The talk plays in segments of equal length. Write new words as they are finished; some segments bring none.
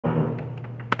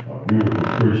beautiful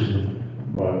Christian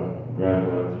mother,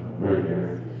 grandmother,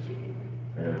 great-grand,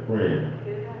 and a friend.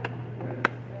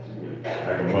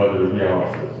 Like a mother to me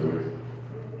also, so it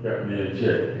kept me in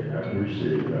check, and I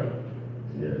appreciate that.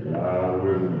 She had a lot of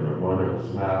wisdom and a wonderful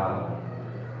smile.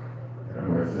 And I'm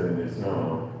going to sing this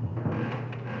song.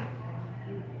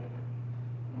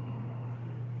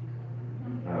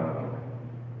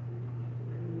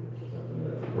 Something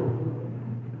that's appropriate.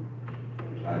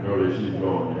 I know that she's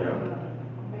going to heaven.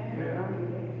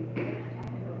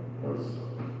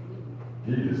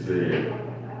 Jesus said,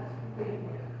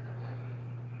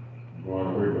 going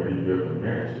away, but he built a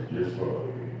mansion just for us.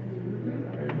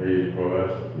 And made it for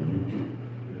us, for you too.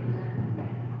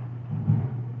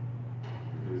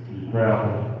 Just be proud,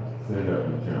 send up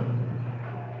the temple.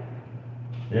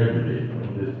 Every day,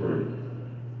 don't just pray.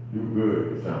 Do good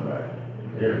for somebody.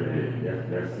 Every day,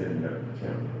 that's sending up the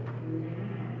temple.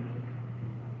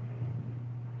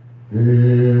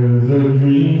 There's a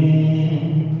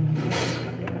dream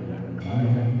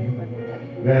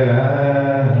that I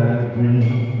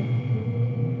dream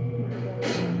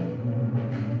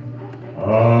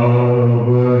of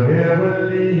a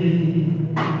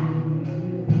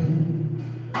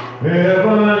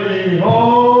heavenly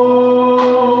home.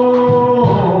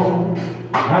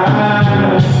 I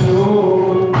know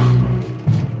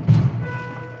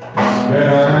that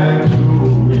I'm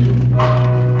going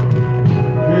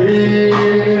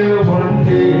there one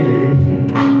day.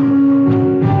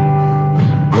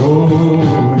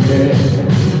 Oh yeah,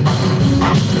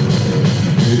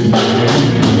 in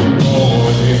the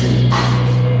morning,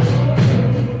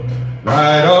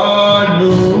 night or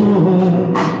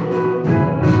noon,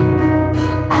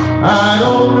 I don't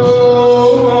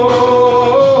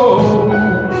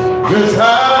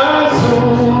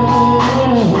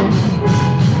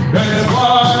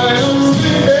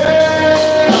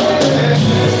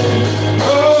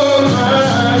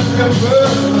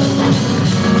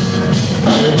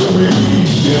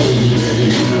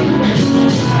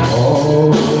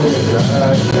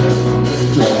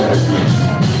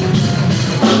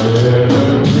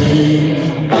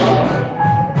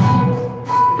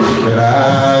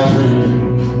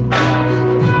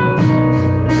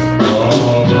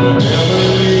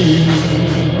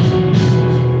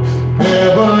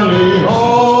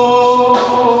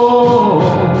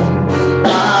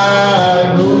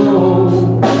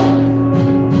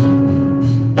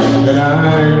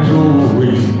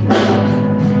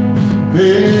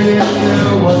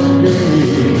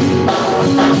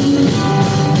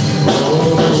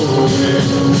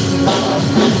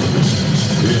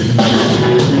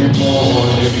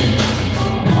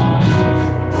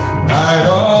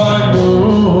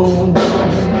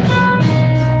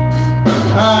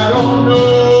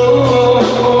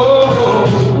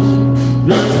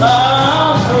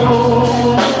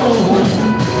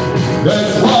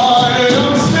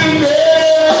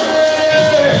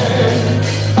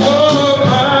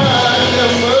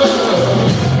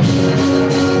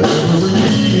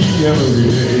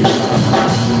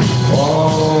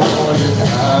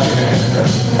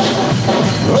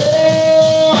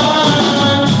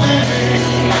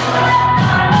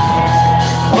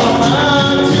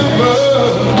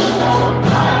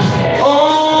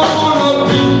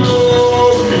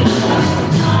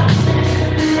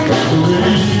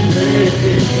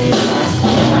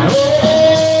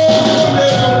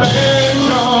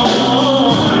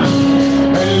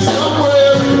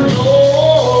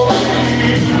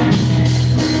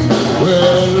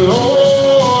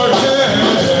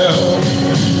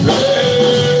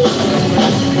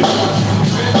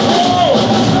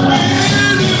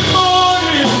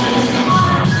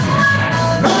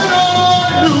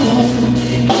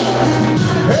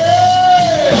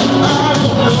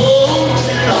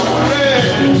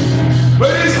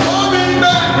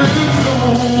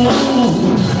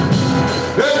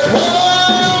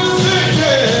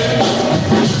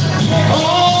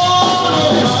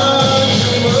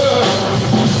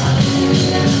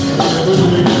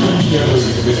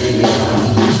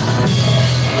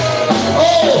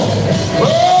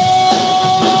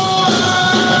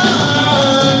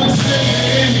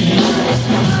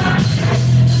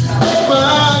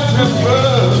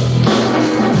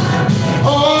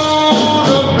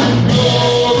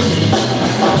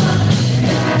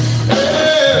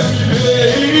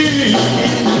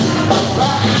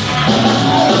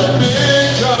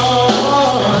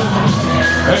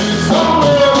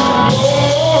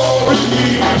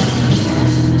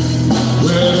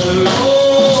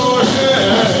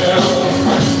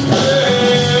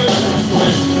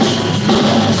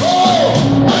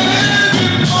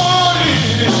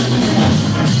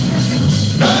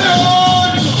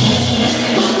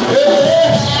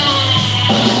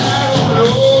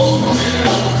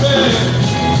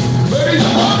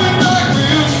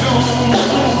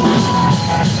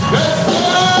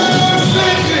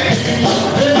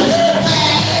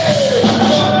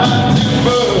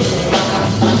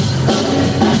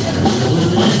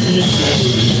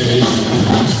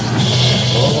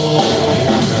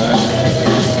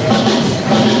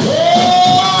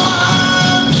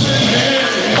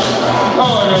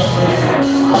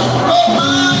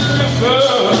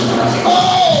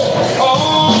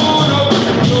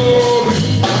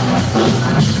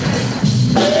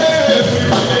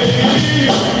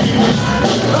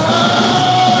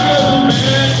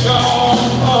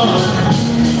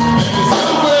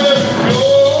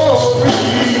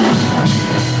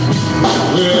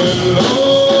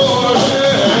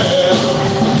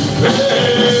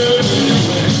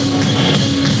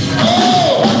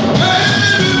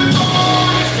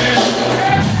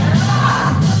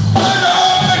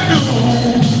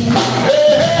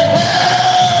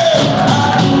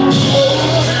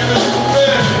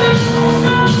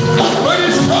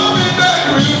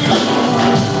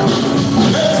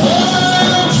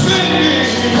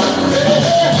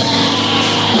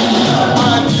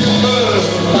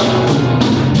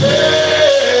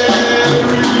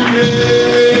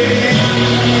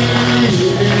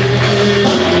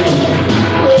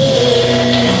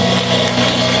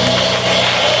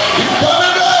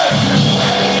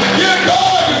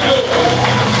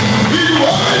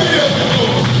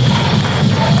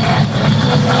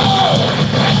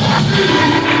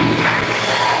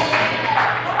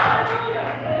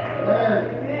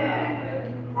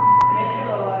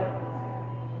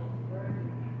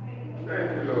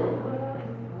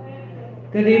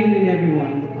Good evening,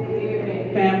 everyone,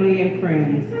 family and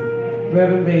friends,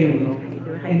 Reverend Bobbie,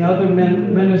 and other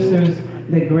ministers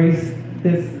that grace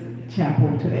this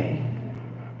chapel today.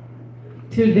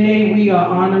 Today we are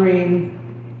honoring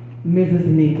Mrs.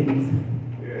 Mickens.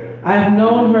 I have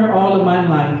known her all of my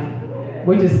life,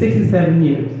 which is 67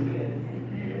 years.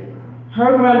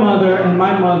 Her grandmother and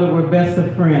my mother were best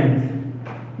of friends,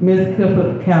 Miss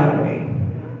Clifford Calloway.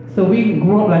 So we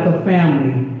grew up like a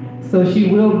family. So she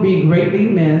will be greatly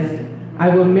missed. I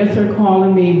will miss her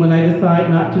calling me when I decide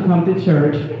not to come to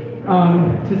church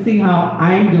to see how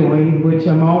I'm doing, which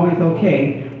I'm always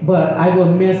okay. But I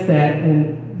will miss that,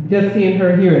 and just seeing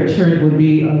her here at church would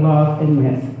be a loss and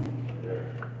miss.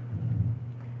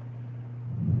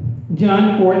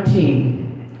 John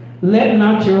 14, let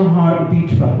not your heart be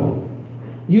troubled.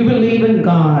 You believe in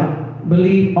God,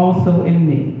 believe also in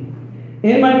me.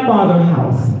 In my Father's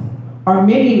house are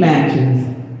many mansions.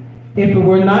 If it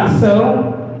were not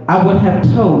so, I would have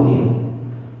told you.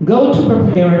 Go to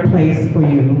prepare a place for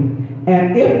you.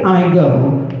 And if I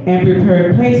go and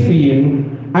prepare a place for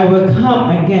you, I will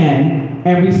come again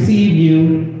and receive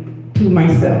you to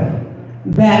myself,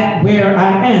 that where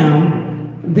I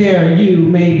am, there you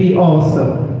may be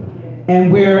also. And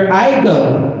where I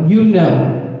go, you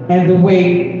know, and the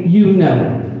way you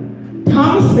know.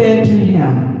 Thomas said to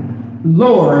him,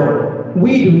 Lord,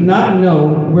 we do not know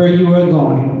where you are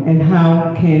going, and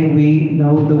how can we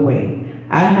know the way?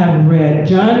 I have read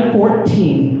John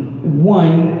 14,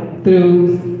 1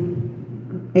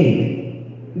 through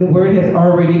 8. The word has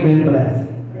already been blessed.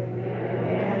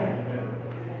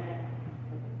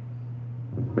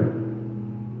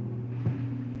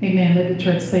 Amen. Let the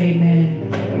church say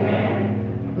amen.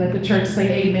 Amen. Let the church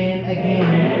say amen again.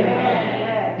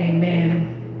 Amen. Amen.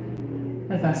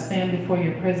 As I stand before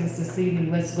your presence this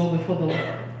evening, let's go before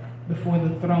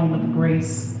the throne of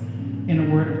grace in a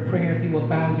word of prayer. If you will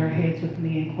bow your heads with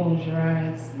me and close your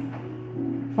eyes.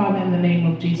 Father, in the name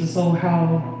of Jesus, oh,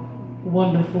 how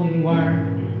wonderful you are.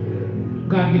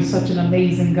 God, you're such an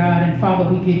amazing God. And Father,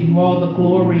 we give you all the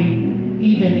glory,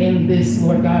 even in this,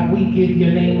 Lord God. We give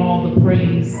your name all the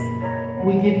praise.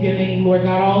 We give your name, Lord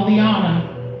God, all the honor.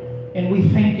 And we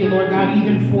thank you, Lord God,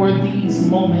 even for these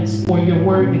moments, for your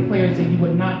word declares that you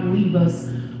would not leave us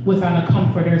without a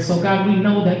comforter. So God, we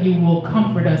know that you will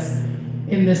comfort us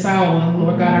in this hour,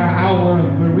 Lord God, our hour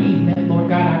of bereavement. Lord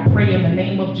God, I pray in the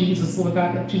name of Jesus, Lord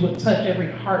God, that you would touch every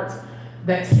heart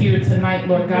that's here tonight,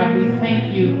 Lord God. We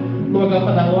thank you, Lord God,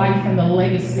 for the life and the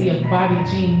legacy of Bobbie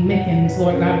Jean Mickens,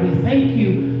 Lord God. We thank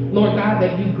you, Lord God,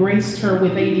 that you graced her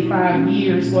with 85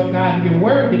 years, Lord God. Your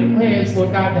word declares,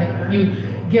 Lord God, that you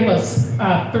give us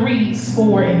 70,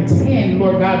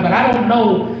 Lord God. But I don't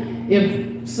know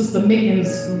if Sister Mickens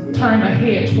turned her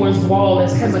head towards the wall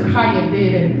as Hezekiah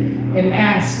did and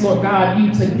asked, Lord God,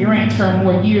 you to grant her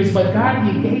more years. But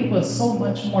God, you gave us so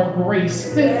much more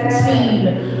grace,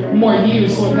 15 more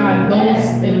years, Lord God.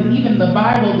 And even the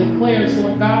Bible declares,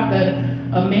 Lord God, that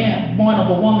a man born of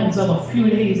a woman's of a few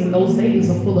days, and those days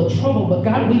are full of trouble. But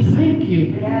God, we thank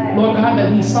you, Lord God,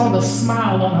 that we saw the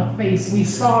smile on her face. We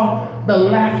saw the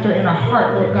laughter in her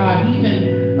heart, Lord God,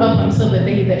 even up until the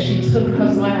day that she took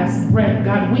her last breath.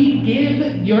 God, we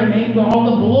give your name all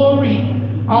the glory,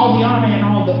 all the honor, and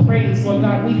all the praise, Lord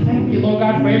God. We thank you, Lord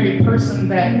God, for every person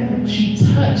that she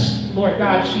touched, Lord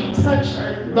God. She touched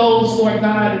those, Lord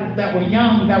God, that were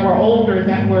young, that were older,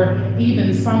 that were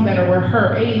even some that were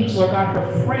her age, Lord God,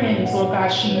 her friends, Lord God.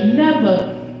 She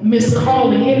never missed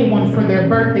calling anyone for their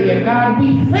birthday. And God,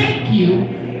 we thank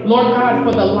you, Lord God,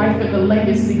 for the life and the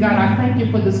legacy. God, I thank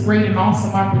you for this great and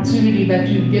awesome opportunity that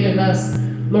you've given us,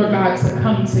 Lord God, to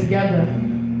come together.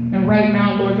 And right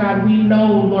now, Lord God, we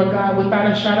know, Lord God, without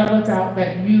a shadow of a doubt,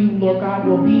 that you, Lord God,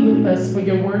 will be with us, for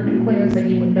your word declares that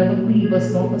you would never leave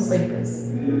us nor forsake us.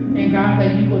 And God,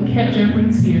 that you will catch every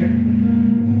tear.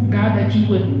 God, that you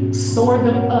would store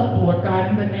them up, Lord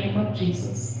God, in the name of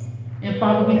Jesus. And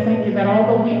Father, we thank you that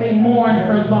although we may mourn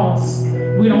her loss,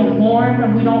 we don't mourn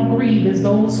and we don't grieve as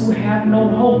those who have no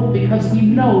hope, because we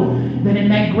know that in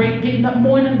that great getting up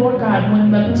morning, Lord God,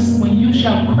 when you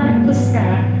shall crack the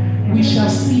sky, we shall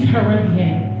see her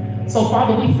again. So,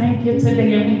 Father, we thank you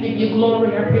today and we give you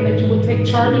glory. I pray that you will take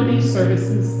charge of these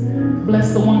services.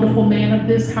 Bless the wonderful man of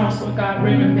this house, Lord God,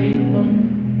 Raymond Baby,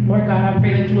 Lord God. I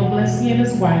pray that you will bless he and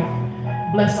his wife.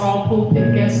 Bless all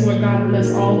pulpit guests, Lord God.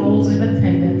 Bless all those in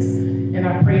attendance. And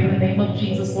I pray in the name of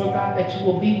Jesus, Lord God, that you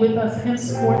will be with us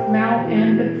henceforth, now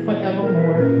and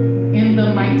forevermore. In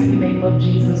the mighty name of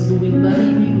Jesus, do we love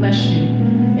you, we bless you.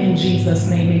 In Jesus'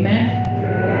 name, amen.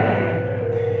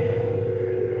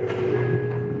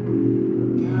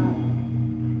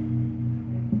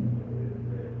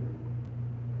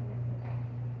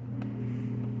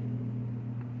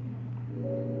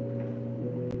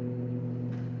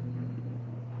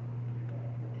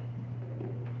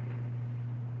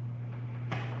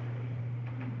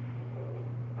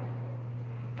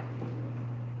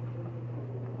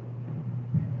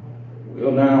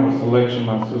 We'll now have a selection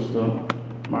by Sister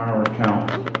Myra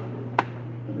Counts.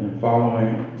 And then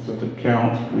following Sister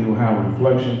Counts, we will have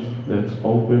reflections that's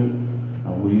open.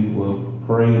 And we will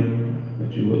pray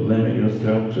that you would limit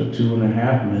yourself to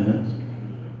 2.5 minutes.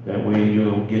 That way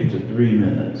you'll get to 3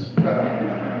 minutes.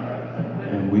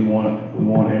 And we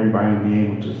want everybody to be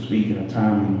able to speak in a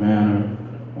timely manner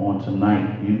on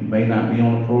tonight. You may not be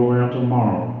on the program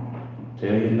tomorrow.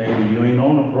 Tell your neighbor you ain't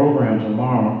on the program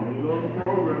tomorrow.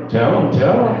 Tell them,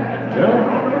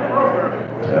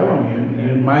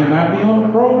 you might not be on the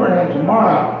program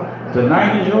tomorrow.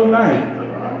 Tonight is your night.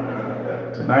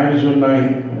 Tonight is your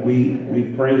night.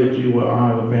 We pray that you will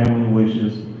honor the family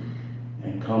wishes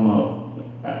and come up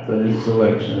after this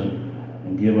selection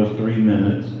and give us 3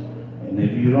 minutes. And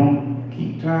if you don't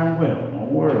keep time, well,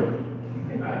 don't worry.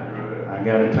 I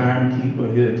got a timekeeper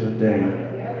here today.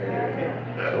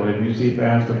 So if you see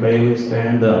Pastor Bailey,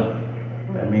 stand up.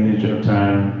 That means it's your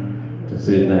time to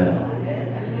sit down.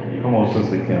 Come on,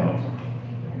 Sister Counts.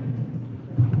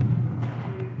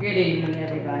 Good evening,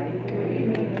 everybody.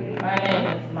 My name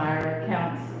is Myra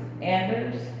Counts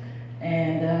Anders,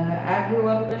 and I grew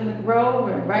up in the Grove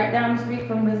and right down the street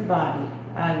from Miss Bobbie.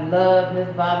 I love Miss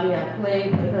Bobbie. I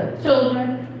played with her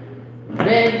children,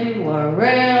 Reggie,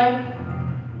 Warrell,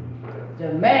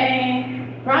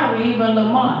 Jermaine, probably even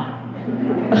Lamar.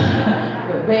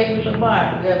 But baby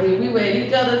Lamar, we were at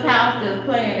each other's house just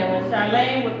playing, and when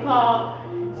Charlene would call,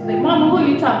 she said, "Mama, who are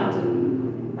you talking to?"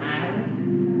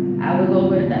 I was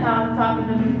over at the house talking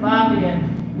to Miss Bobbie,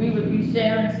 and we would be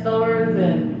sharing stories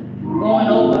and going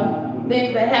over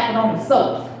things that happened on the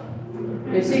soaps.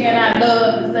 Because she and I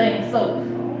love the same soaps.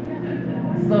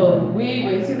 So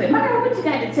she said, "Mama, what you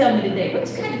got to tell me today? What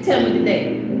you got to tell me today?"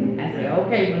 I said,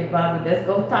 "Okay, Miss Bobbie, let's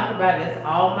go talk about it. It's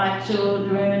all my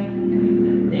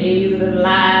children, days of their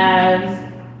lives,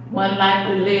 one life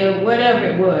to live," whatever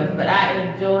it was. But I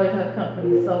enjoyed her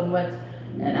company so much,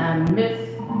 and I miss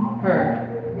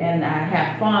her, and I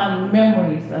have fond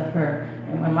memories of her.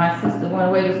 And when my sister went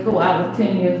away to school, I was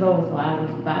 10 years old, so I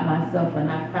was by myself, and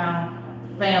I found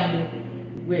family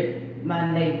with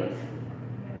my neighbors,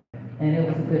 and it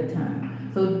was a good time.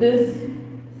 So this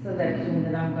selection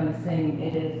that I'm going to sing,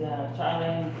 it is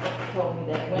Charlene told me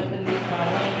that When Beneath My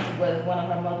Wings was one of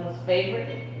her mother's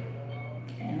favorite,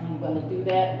 and I'm going to do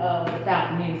that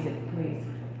without music, please.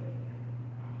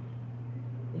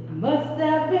 It must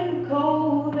have been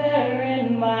cold there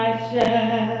in my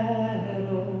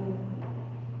shadow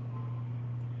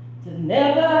to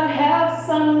never have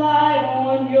sunlight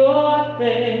on your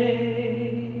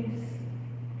face.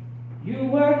 You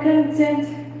were content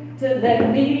to let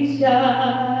me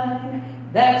shine,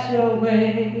 that's your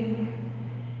way.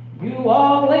 You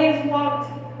always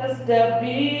walked a step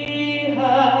behind.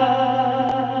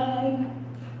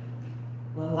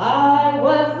 Well, I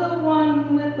was the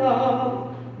one with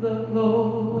all the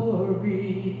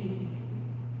glory,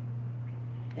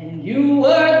 and you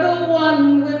were the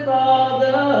one with all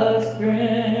the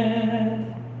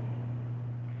strength.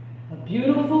 A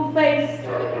beautiful face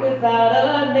without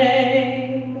a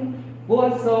name,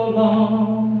 for so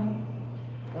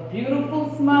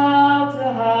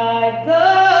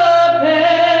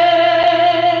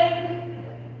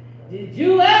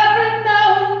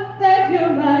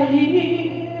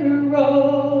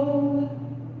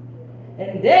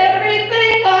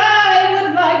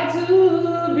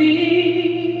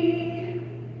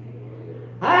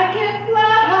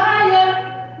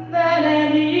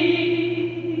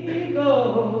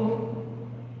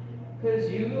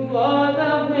you are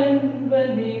the wind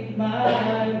beneath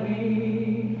my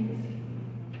wings.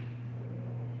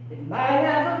 It might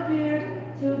have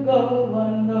appeared to go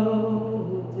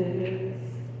unnoticed,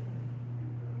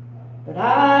 but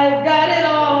I've got it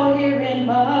all here in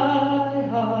my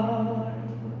heart.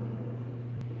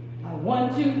 I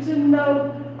want you to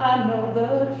know I know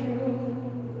the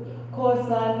truth, of course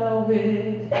I know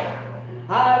it.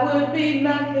 I would be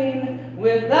nothing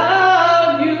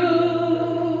without you.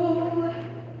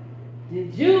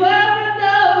 Did you ever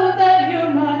know that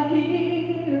you're my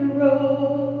hero?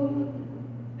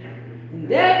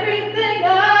 And everything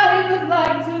I would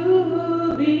like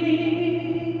to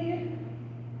be.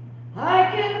 I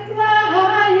can fly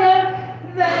higher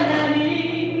than an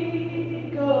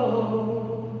eagle,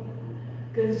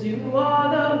 'cause you are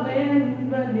the wind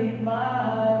beneath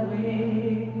my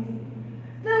wings.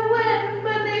 The wind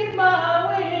beneath my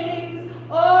wings.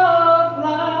 Oh,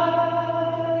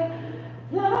 fly,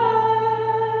 fly,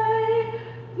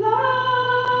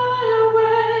 fly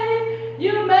away.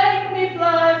 You make me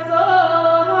fly so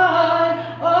high.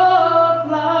 Oh,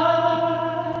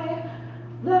 fly,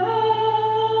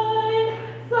 fly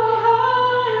so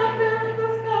high up in the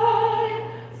sky.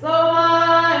 So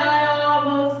high I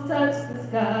almost touch the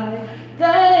sky.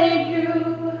 Thank you,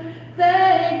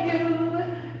 thank you,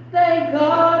 thank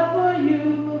God for you,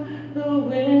 the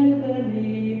wind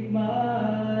beneath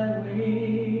my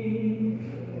wings.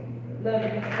 Love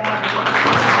you, Father.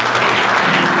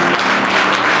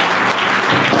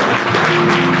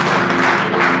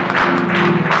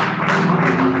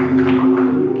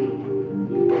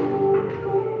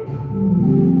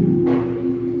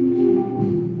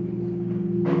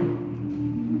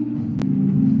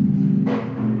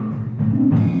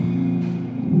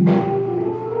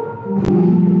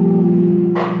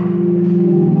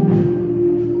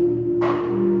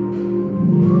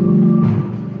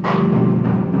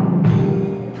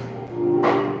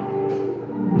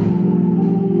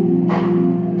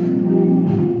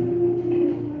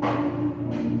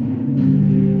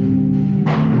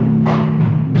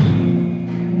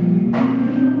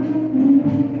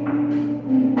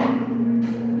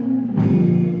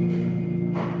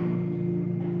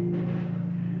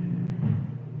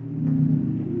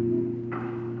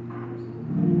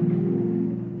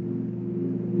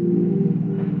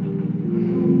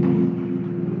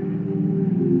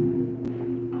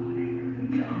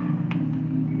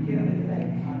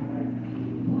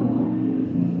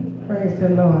 Praise the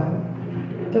Lord.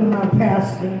 To my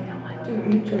pastor, to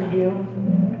each of you,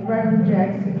 Reverend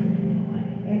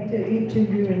Jackson, and to each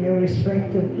of you in your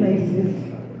respective places.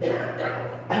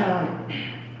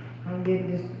 I'm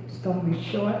getting this, it's going to be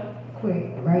short,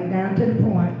 quick, right down to the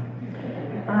point.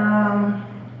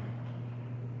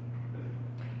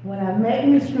 When I met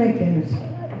Miss Mickens,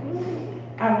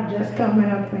 I was just coming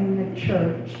up in the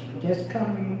church, just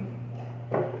coming,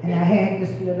 and I had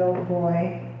this little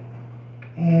boy,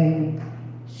 and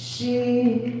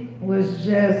she was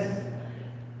just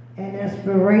an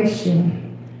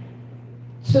inspiration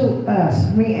to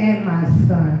us, me and my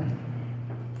son,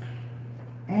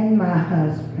 and my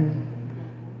husband.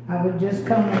 I was just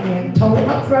coming in, told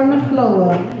her from the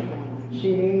floor up.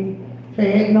 She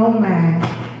paid no mind,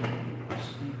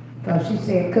 because she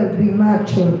said it could be my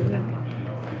children.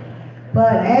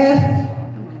 But as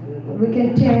we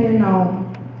continued on,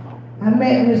 I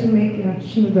met Miss Mickens.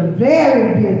 She was a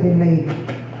very busy lady.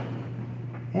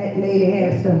 That lady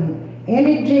had some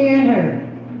energy in her.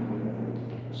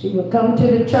 She would come to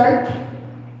the church,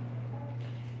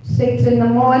 6 in the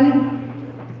morning,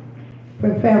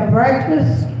 prepare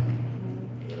breakfast,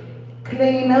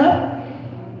 clean up,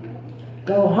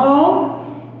 go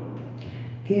home,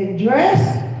 get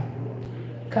dressed,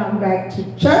 come back to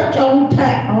church on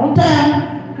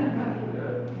time.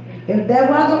 If there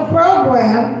was a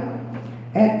program,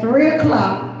 at 3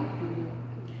 o'clock,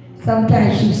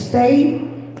 sometimes she stayed,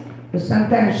 but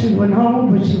sometimes she went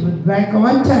home, but she was back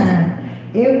on time.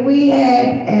 If we had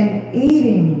an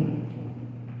eating,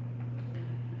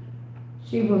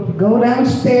 she would go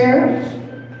downstairs,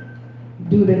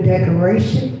 do the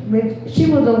decoration.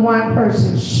 She was a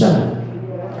one-person show.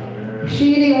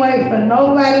 She didn't wait for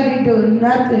nobody to do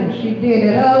nothing. She did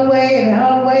it her way,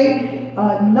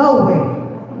 or no way.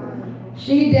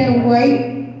 She didn't wait.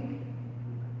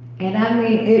 And I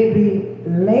mean, it'd be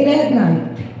late at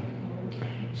night.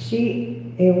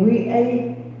 And we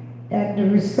ate at the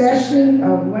reception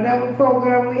of whatever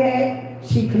program we had.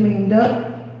 She cleaned up.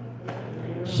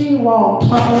 She walked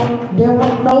home. There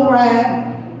was no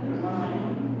ride.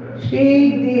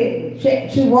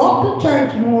 She walked to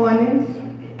church mornings.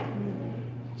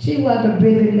 She was a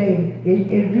busy lady.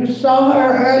 If you saw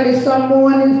her early some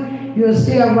mornings, you'll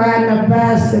see her riding a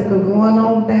bicycle going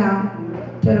on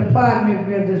down to the apartment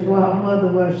buildings where her mother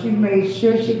was. She made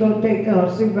sure she go take her.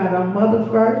 She got her mother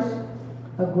first,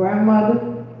 her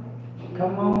grandmother,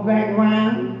 come on back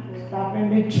around, stop in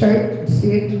the church,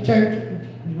 see if the church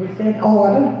was in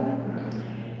order.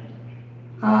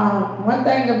 One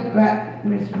thing about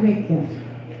Miss Mickens,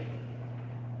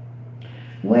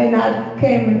 when I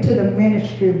came into the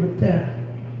ministry with her,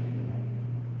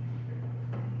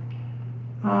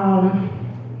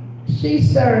 she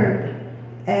served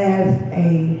as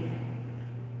a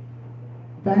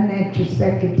financial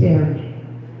secretary.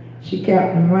 She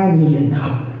kept the money, you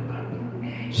know.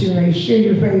 She made sure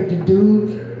you paid the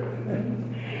dues.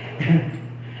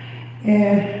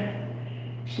 And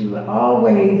she would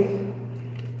always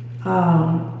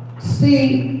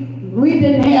we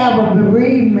didn't have a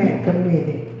bereavement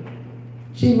committee.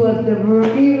 She was the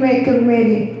bereavement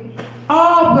committee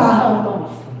all by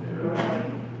herself.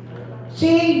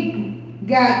 She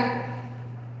got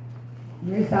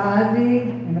Miss Ozzy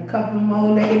and a couple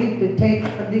more ladies to take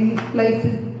her to these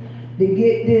places to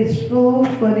get this food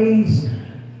for these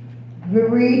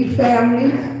bereaved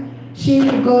families. She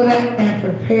would go there and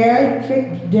prepare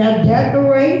it,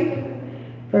 decorate,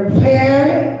 prepare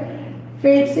it,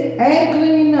 fix it, and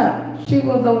clean up. She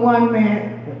was a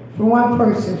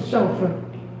one-person chauffeur.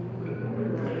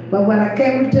 But when I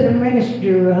came into the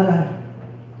ministry with her,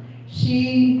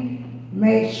 she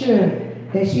made sure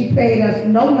that she paid us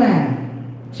no mind.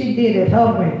 She did it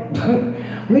her way.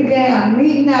 We can have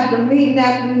meeting after meeting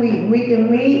after meeting. We can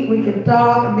meet, we can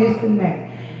talk, this and that.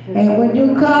 And when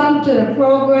you come to the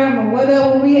program or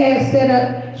whatever we had set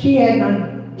up, she had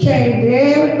to change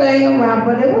everything around,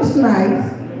 but it was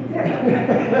nice.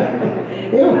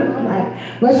 It was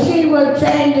nice. But she would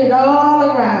change it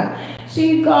all around.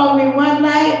 She called me one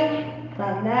night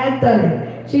about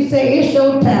 9:30. She said, it's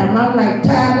your time. I'm like,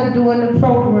 tired of doing the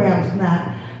programs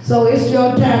now. So it's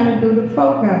your time to do the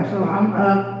program. So I'm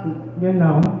up, you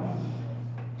know.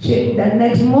 That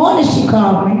next morning she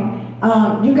called me.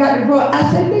 You got the program.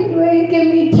 I said, you ain't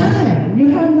giving me time. You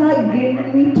have not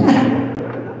given me time.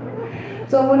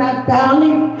 So when I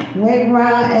finally went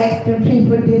around asking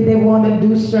people did they want to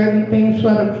do certain things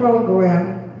for the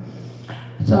program,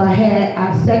 so I had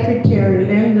our secretary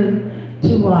Linda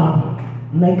to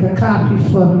make a copy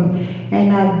for me,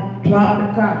 and I dropped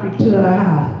the copy to her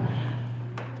house.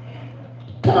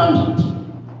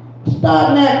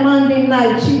 Starting that Monday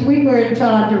night, we were in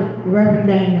charge of Reverend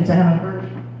Daniel's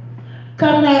anniversary.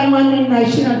 Come that Monday night,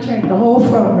 she done changed the whole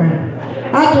program.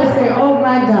 I just said, oh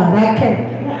my God, I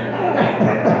can't.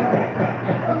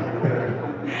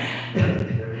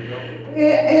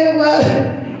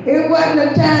 It wasn't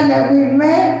the time that we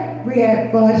met. We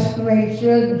had fun. She made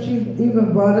sure she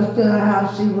even brought us to her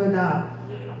house. She would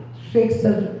fix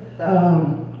the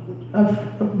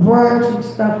words and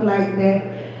stuff like that.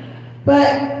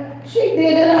 But she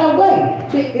did it her way.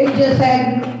 It just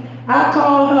happened. I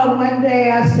called her one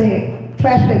day. I said,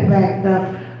 traffic backed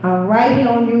up. I'm right here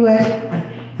on US.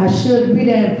 I should be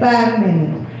there in 5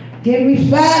 minutes. Give me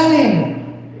 5 minutes.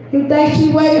 You think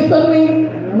she waited for me?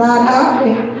 Not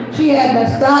hardly. She had to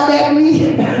stop at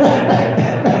me.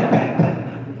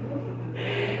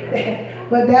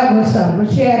 But that was something.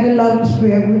 But she had the love and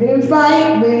spirit. We didn't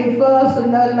fight, we didn't fuss or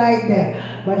nothing like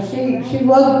that. But she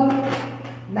wasn't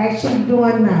like she's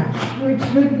doing now.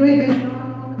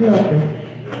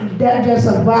 That's just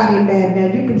a body man now.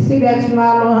 You can see that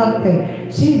smile on her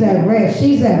face. She's at rest.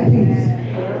 She's at peace.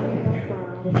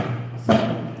 So,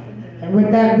 and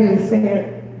with that being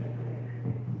said,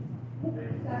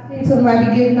 I see somebody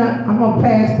getting up. I'm going to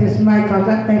pass this mic because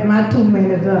I think my 2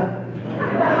 minutes up.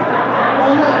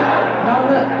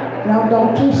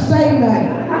 Don't you say nothing.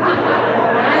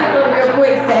 Just a real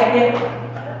quick second.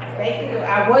 Basically,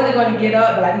 I wasn't going to get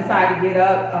up, but I decided to get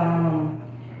up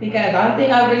because the only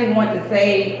thing I really want to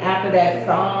say after that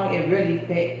song, it really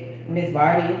fit Miss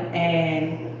Bobbie.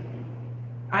 And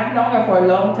I've known her for a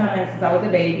long time, since I was a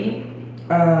baby.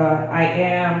 I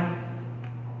am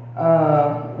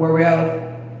Warrell's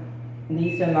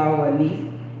niece-in-law or niece.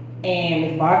 And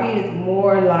Miss Bobbie is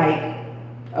more like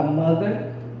a mother.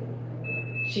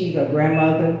 She's a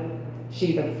grandmother.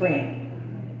 She's a friend.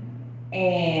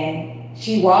 And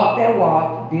she walked that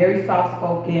walk, very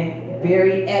soft-spoken,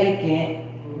 very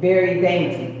elegant, very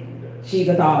dainty. She's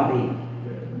a Bobbie.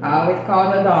 I always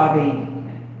called her Bobbie.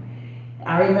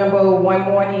 I remember one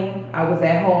morning I was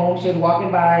at home. She was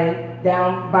walking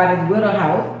down by this widow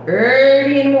house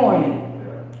early in the morning.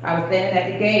 I was standing at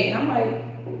the gate and I'm like,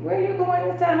 where are you going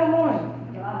this time of morning?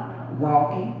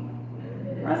 Walking.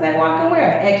 I said, walking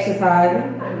where?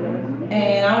 Exercising.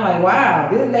 And I'm like, wow,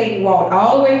 this lady walked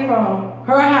all the way from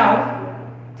her house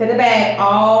to the back,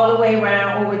 all the way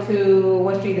around over to,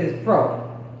 what street is Fro?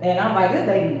 And I'm like, this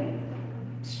lady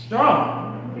strong,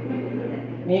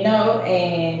 you know,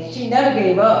 and she never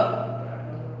gave up.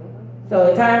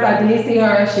 So at times I did see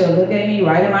her, she'll look at me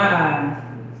right in my eyes.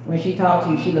 When she talked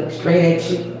to you, she looked straight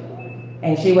at you,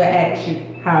 and she would ask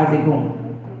you, how's it going?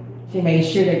 She made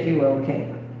sure that you were okay.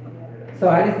 So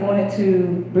I just wanted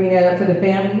to bring that up to the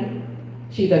family.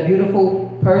 She's a beautiful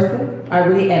person. I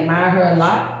really admire her a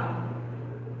lot.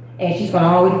 And she's gonna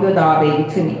always be a doll baby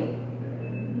to me.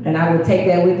 And I will take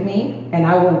that with me, and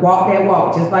I will walk that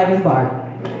walk just like Miss Bobbie.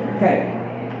 Okay?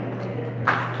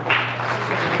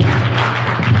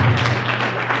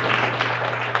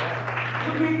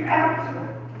 To be absent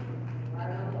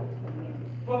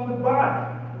from the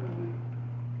body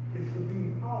is to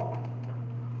be home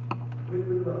with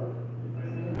the Lord.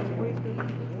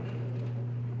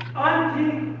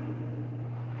 Auntie,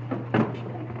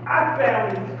 our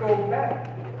families go back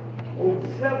over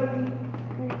 70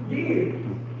 years.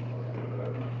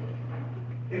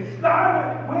 It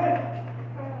started with,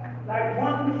 like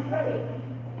one would say,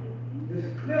 this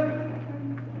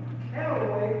Clifton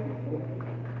Callaway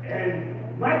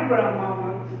and my grandmama,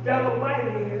 Stella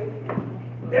Whitehead.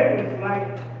 They was like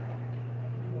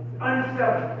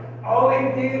unselfish. All they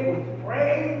did was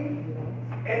pray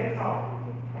and talk.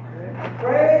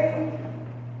 Pray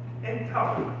and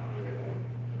talk.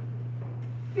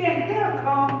 Then here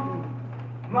comes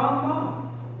my mom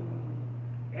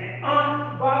and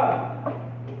Aunt Bobbie.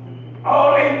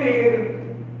 All they did was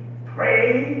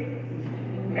pray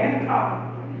and talk.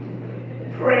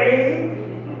 Pray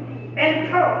and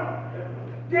talk.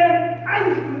 Then I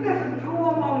used to listen to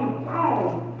them on the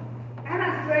phone, and I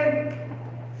said,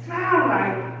 sound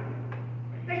like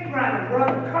they trying to run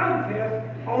a contest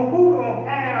on who gonna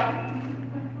have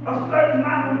a certain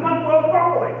number of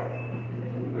boys.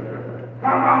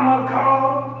 My mama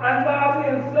called Aunt Bobbie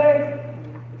and said,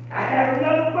 I had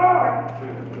another boy.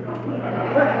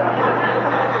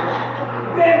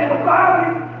 Then Aunt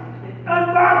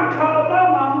Bobbie called my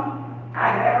mama, I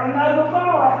had another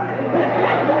boy.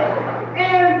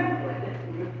 And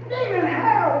they didn't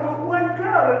have but one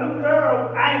girl, and the girl,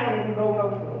 I ain't gonna even go no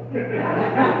more.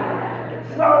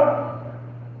 So,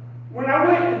 when I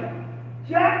went to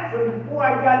Jackson, before I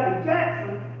got to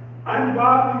Jackson, Aunt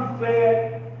Bobbie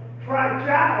said, try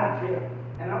child care.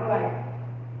 And I'm like,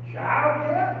 child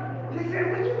care? She said,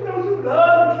 well, you know you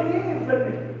love kids, and the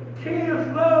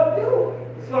kids love you.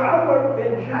 So I worked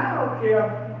in child care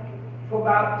for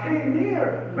about 10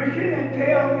 years, but she didn't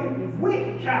tell me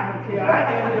which child care. I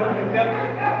ended up in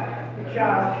never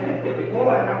child care.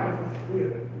 Boy, that was a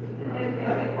spirit.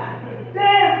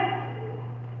 Then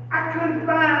I couldn't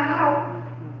find out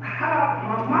how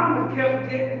my mama kept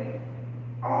getting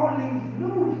all these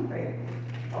newspapers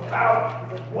about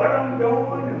what I'm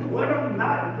doing and what I'm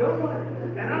not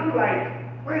doing. And I'm like,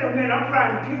 wait a minute, I'm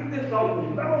trying to keep this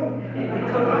on the low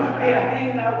because I'm still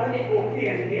hanging out with the book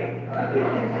in here.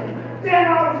 Then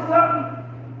all of a sudden,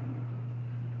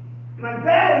 my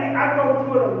daddy, I go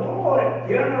to an award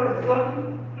dinner or something,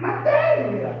 my daddy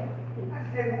left.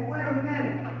 I said, well, wait a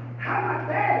minute, how my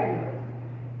daddy left?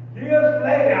 Years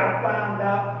later, I found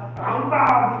out Aunt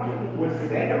Bobbie was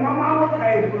sending my mama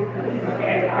paper,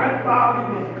 and Aunt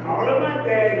Bobbie was calling my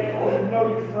daddy, oh, you know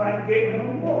your son gave him an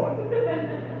award.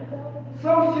 So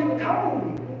she told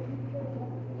me,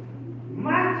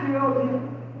 my children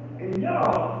and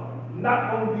y'all not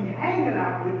gonna be hanging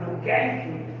out with no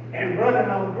gangsters and running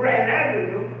on Grand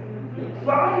Avenue.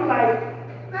 So I'm like,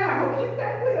 now, who you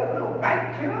think we are, little white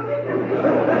children?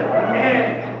 And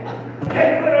they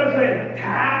put us in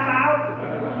timeout,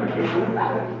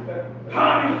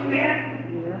 punishment.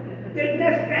 The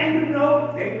next thing you know,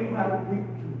 they knew how to beat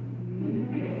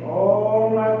you. Oh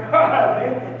my God,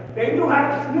 they knew how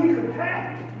to sneak attack.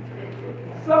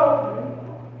 So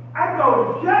I go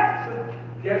to Jackson,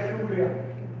 guess who there?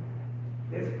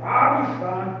 It's Bobbie's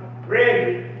son,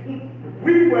 Reggie.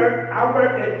 I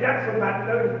worked at Jackson about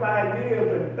 35 years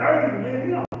and 30 years,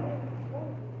 you know.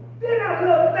 Then I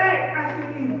look back, I see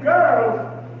these girls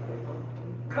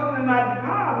coming in my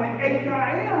department,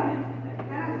 HRM,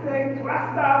 and I say, so I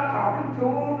start talking to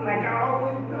them like I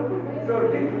always do. So the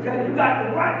people tell you got to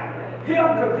write him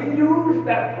because he used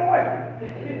that voice.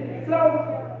 So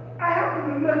I happen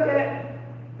to look at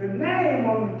the name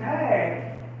on the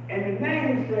tag, and the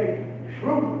name says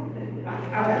Truth.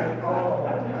 I said, oh,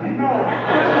 no.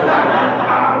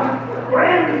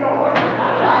 Granddaughter.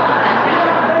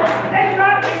 They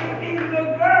got me, these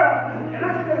little girls. And I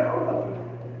said, hold up.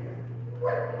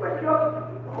 What's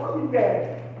your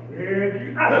daddy? I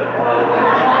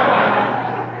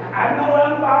know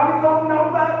everybody don't know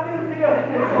about this here,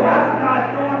 so I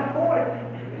started doing poetry.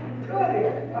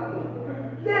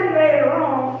 Then later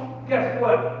on, guess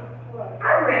what? I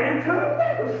ran into a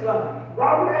nigga son,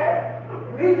 Bobbie.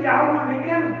 He y'all want to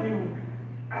interview.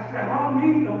 I said, I don't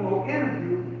need no more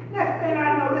interview. Next thing I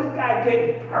know, this guy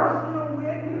getting personal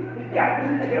with me. He got me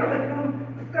telling him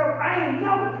stuff I ain't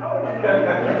never told him.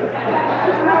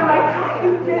 And I'm like, how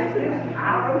you get this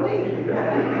out of me?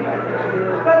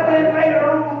 But then later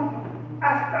on, I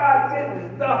started getting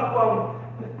stuff from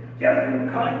different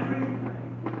countries,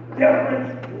 different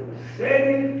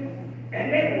cities, and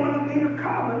they wanted me to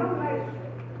come. And I'm like,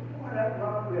 what that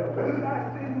problem is? What did I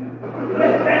see?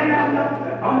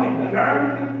 I'm in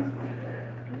Germany,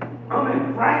 I'm in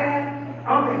France,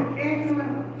 I'm in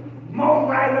England, more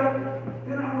right up.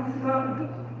 Then all of a sudden,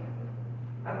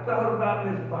 I thought about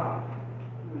Miss Bobbie.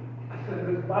 I said,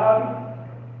 Miss Bobbie,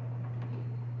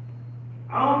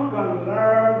 I'm going to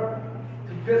learn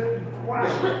to just be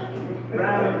quiet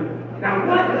around you. Now,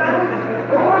 one thing,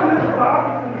 before Miss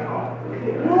Bobbie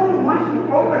in the room, once you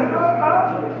open her up,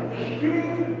 she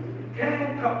came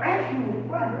to ask you a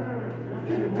question.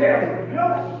 There's no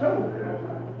truth.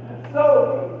 So,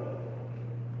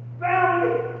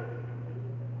 family,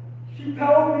 she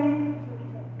told me,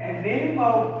 and then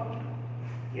more,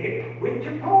 get with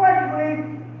your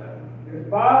poetry. Miss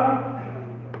Bobbie,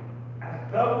 I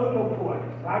stuck with my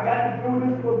poetry. So I got to do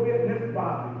this for a bit, Miss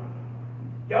Bobbie.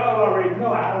 Y'all already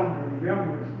know I don't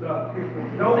remember stuff.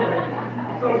 No way.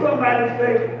 So somebody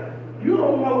say, you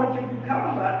don't know what you be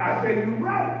talking about. I say, you're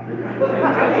right. I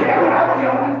be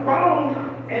on the phone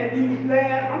and be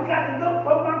saying, I'm got to look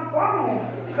for my phone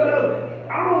because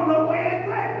I don't know where it's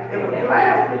at. It was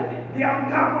blasted. Yeah, on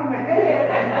top of my head.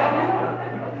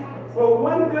 But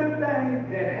one good thing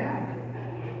that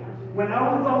happened, when I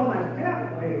was on my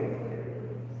deathbed,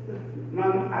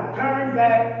 I turned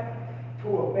back to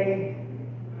a baby.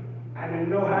 I didn't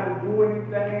know how to do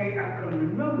anything. I couldn't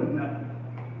remember nothing.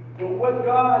 But what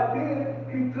God did,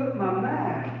 He took my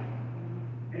mind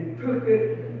and took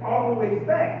it all the way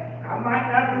back. I might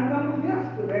not remember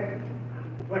yesterday,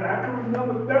 but I can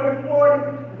remember 30,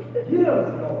 40 years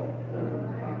ago.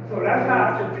 So that's how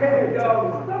I should tell y'all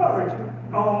the story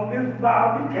on Miss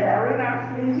Bobbie, Karen, I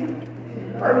see you,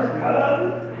 first cousin.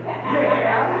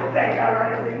 Yeah, I think I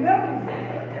already remember you.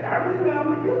 And I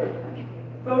remember you.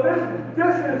 So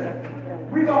this is,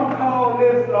 we gonna call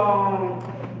this,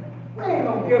 we ain't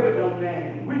gonna give it no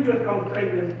name. We just gonna say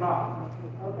Miss Bobbie.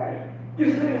 Okay. You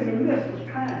see, in the midst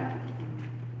of time,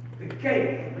 the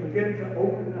gates begin to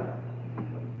open up.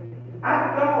 I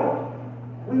thought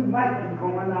we might be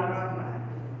going out our lives.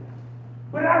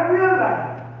 But I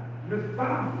realized Miss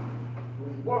Bobbie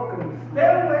was walking the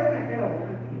stairway to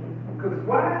heaven. Because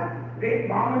why? Big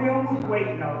Mama them was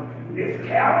waiting on this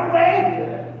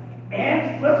Callaway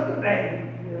and Sister Baby.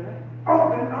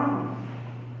 Open arms.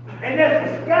 And as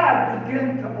the sky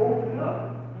began to open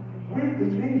up, we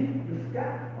believe the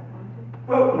sky.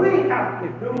 But we have to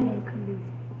do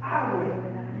our way.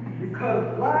 Because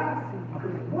why?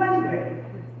 Because one day,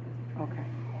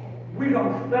 we're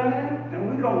going to stand and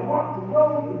we're going to walk the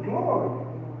road of glory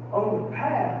on the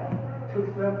path to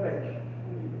salvation.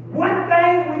 One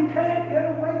thing we can't get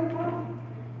away from,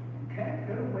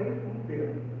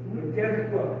 this. But guess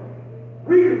what?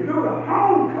 We can do the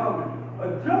homecoming of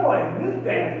joy in this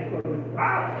dance for the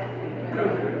Bible.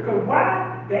 Because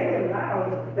why? They allow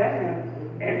us to dance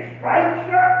and striped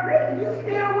shirt. Really? You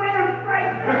still wearing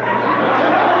striped shirt?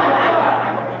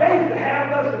 They used to have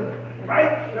us in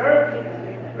striped shirts.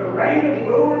 The rain is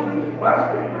blowing,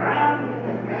 busting around,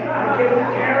 and get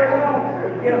carried on.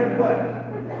 But guess what?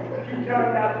 She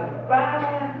turned out to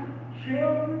fine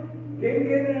children, didn't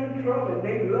get in trouble, and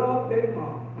they loved their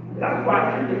mom. That's why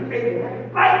she was able to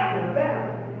fight the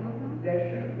battle. That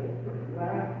she was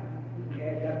right. She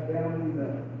had that family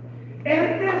love. And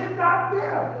it didn't stop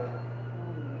there.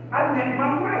 I met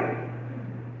my wife.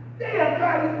 They had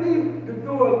tried to leave to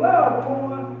do a love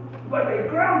poem, but their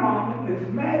grandmama, Miss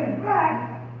Maddie Black,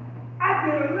 I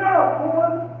did a love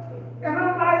poem, and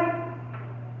I'm like,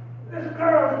 this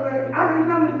girl said, I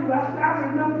remember you. I said, I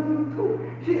remember you too.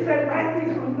 She said, write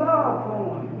me some love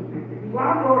poems. Well, I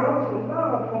wrote her some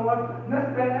love poems.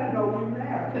 Next thing I know, we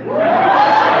married.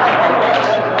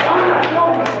 I'm not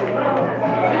going for love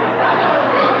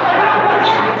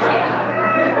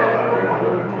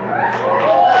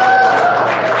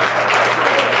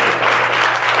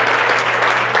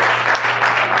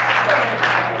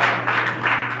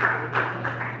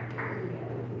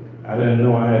I didn't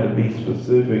know I had to be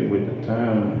specific with the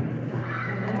time.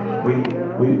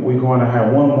 We're going to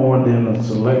have one more than a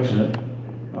selection.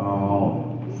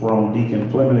 from Deacon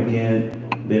Fleming again.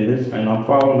 Then this, and I'm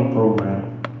following the program.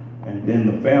 And then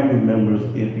the family members,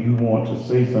 if you want to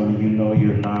say something, you know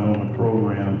you're not on the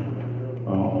program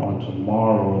on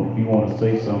tomorrow. If you want to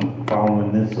say something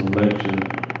following this election,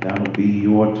 that'll be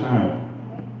your time.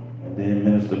 And then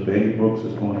Minister Betty Brooks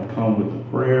is going to come with the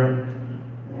prayer.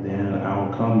 And then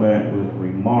I'll come back with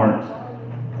remarks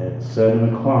at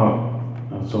 7 o'clock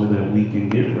so that we can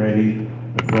get ready,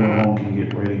 the funeral home can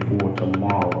get ready for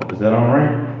tomorrow. Is that all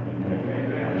right?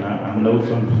 I know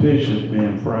some fish is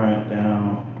being fried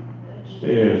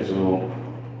downstairs, so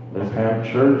let's have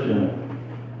church and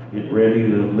get ready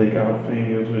to lick our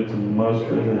fingers with some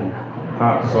mustard and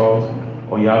hot sauce.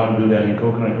 Or y'all don't do that in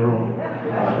Coconut Grove?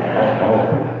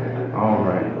 Oh, all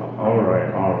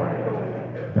right.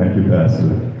 Thank you, Pastor.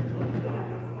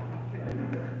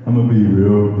 I'm going to be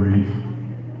real brief,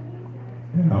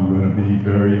 and I'm going to be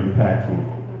very impactful.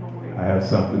 I have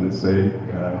something to say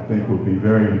that I think will be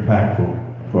very impactful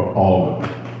for all of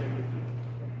us.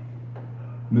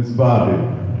 Miss Bobbie,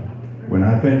 when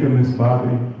I think of Miss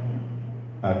Bobbie,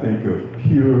 I think of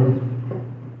pure,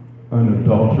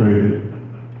 unadulterated,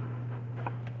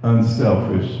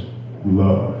 unselfish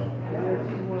love.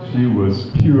 She was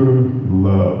pure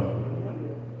love.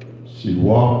 She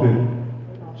walked it,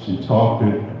 she talked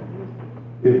it.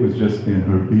 It was just in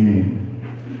her being,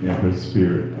 in her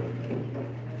spirit.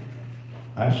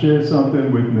 I shared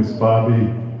something with Miss Bobbie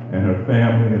and her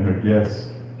family and her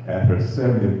guests at her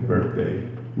 70th birthday,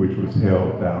 which was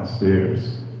held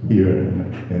downstairs here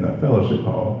in a fellowship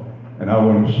hall. And I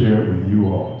want to share it with you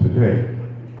all today.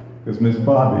 Because Miss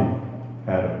Bobbie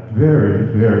had a very,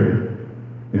 very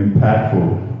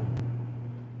impactful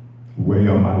way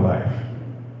on my life.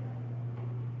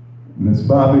 Miss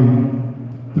Bobbie,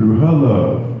 through her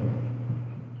love,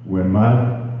 when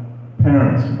my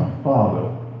parents, my father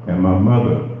and my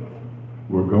mother,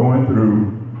 were going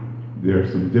through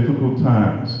some difficult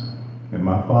times in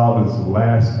my father's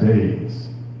last days,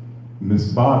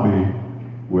 Miss Bobbie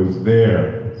was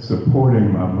there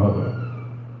supporting my mother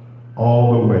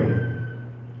all the way,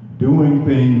 doing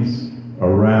things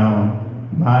around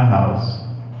my house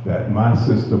that my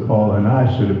sister Paula and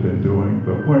I should have been doing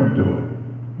but weren't doing.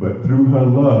 But through her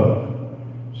love,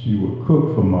 she would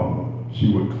cook for Mama.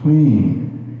 She would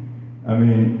clean. I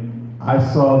mean, I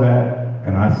saw that,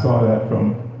 and I saw that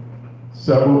from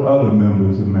several other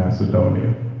members of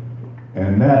Macedonia.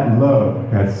 And that love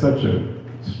had such a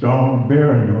strong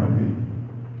bearing on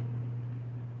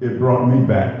me. It brought me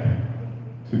back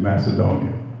to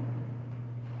Macedonia.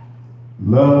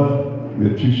 Love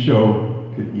that you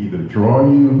show could either draw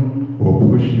you or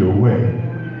push you away.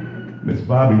 Miss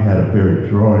Bobbie had a very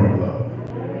drawing love.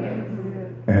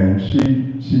 And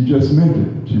she just meant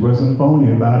it. She wasn't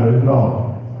phony about it at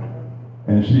all.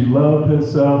 And she loved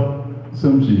herself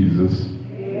some Jesus.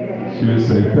 She would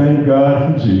say, thank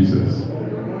God for Jesus.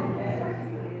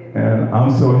 And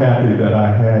I'm so happy that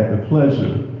I had the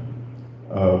pleasure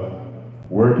of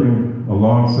working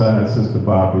alongside Sister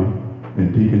Bobbie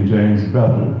and Deacon James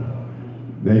Bethel.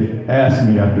 They asked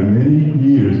me after many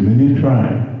years, many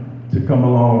trying, to come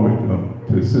along with them,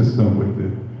 to assist them with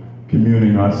the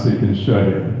communing our sick and shut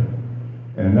in.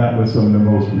 And that was some of the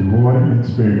most rewarding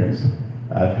experience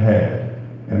I've had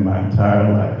in my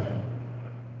entire life.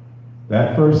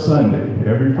 That first Sunday,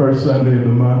 every first Sunday of the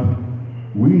month,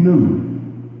 we knew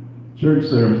church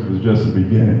service was just the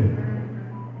beginning.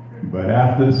 But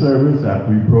after the service,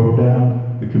 after we broke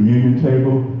down the communion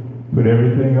table, put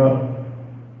everything up,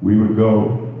 we would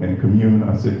go and commune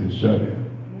our sick and shut in.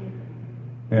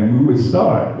 And we would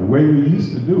start, the way we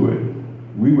used to do it,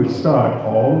 we would start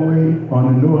all the way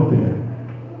on the north end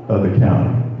of the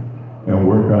county and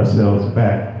work ourselves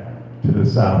back to the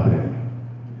south end.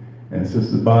 And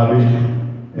Sister Bobbie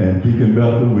and Deacon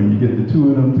Bethel, when you get the two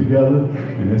of them together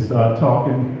and they start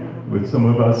talking with some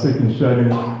of our sick and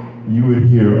shut-ins, you would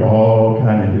hear all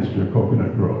kind of history of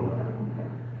Coconut Grove.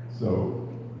 So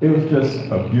it was just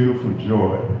a beautiful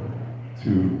joy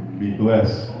to be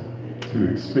blessed to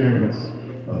experience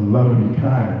a loving,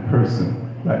 kind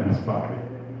person like Miss Bobbie.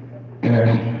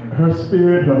 And her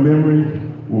spirit, her memory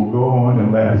will go on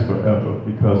and last forever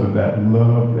because of that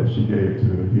love that she gave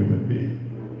to a human being.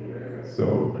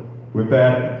 So with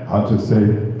that, I'll just say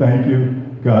thank you.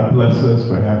 God bless us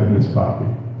for having Miss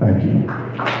Bobbie. Thank you.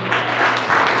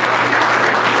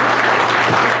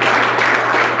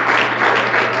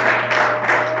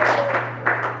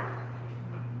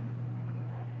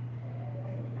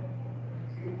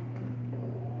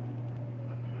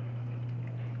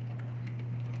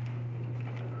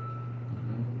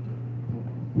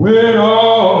 When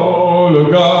all of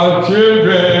God's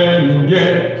children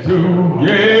get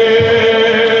together,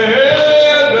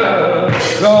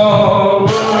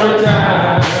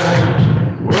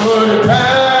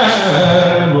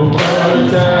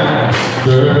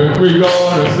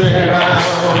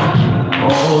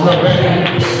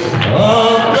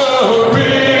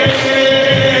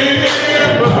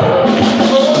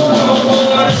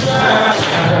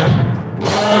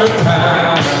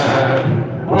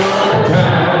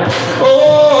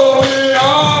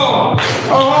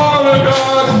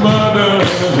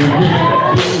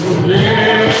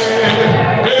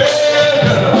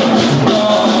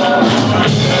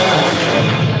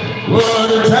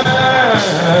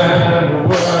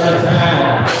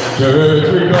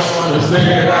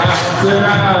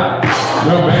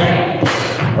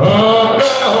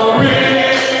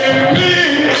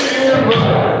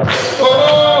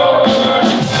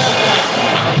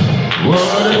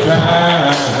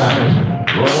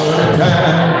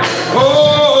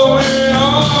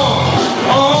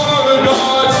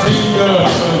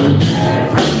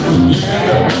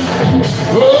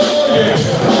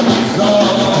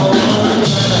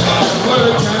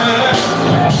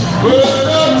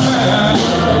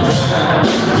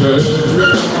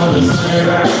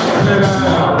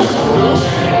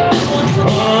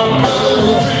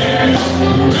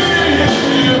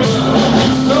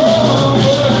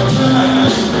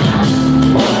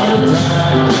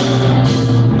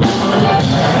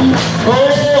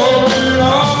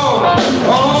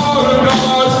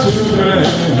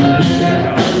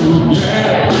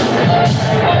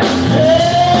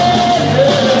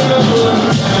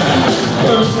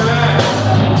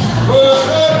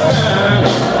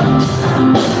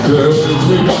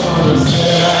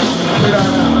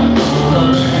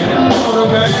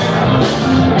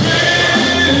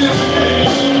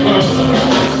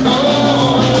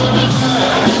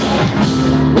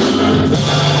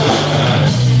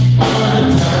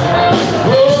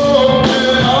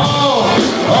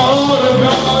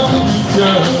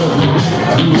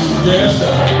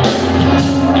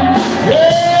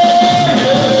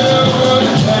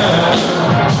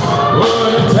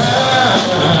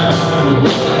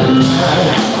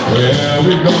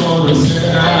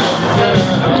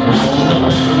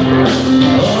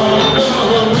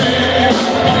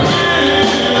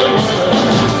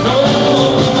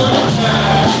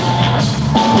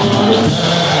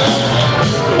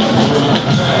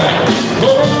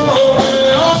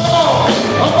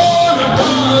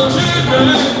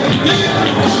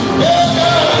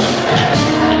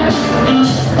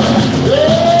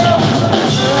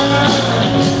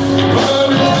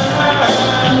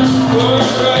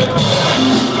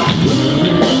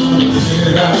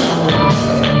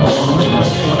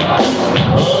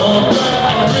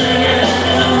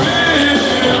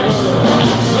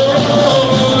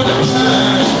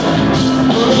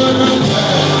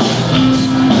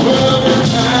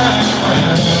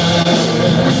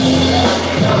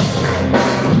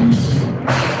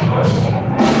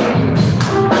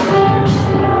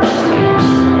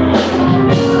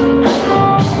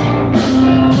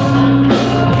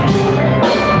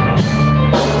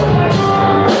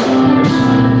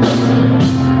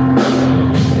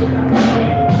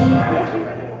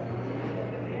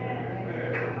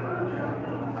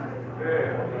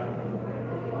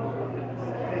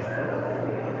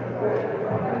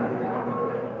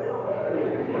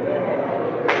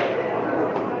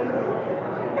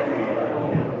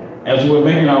 As we're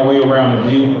making our way around the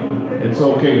view, it's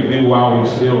okay to do while we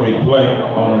still reflect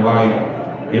on like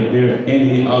if there are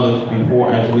any others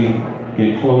before as we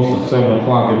get close to 7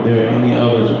 o'clock, if there are any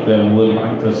others that would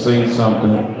like to say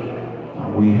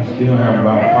something, we still have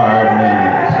about 5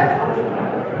 minutes.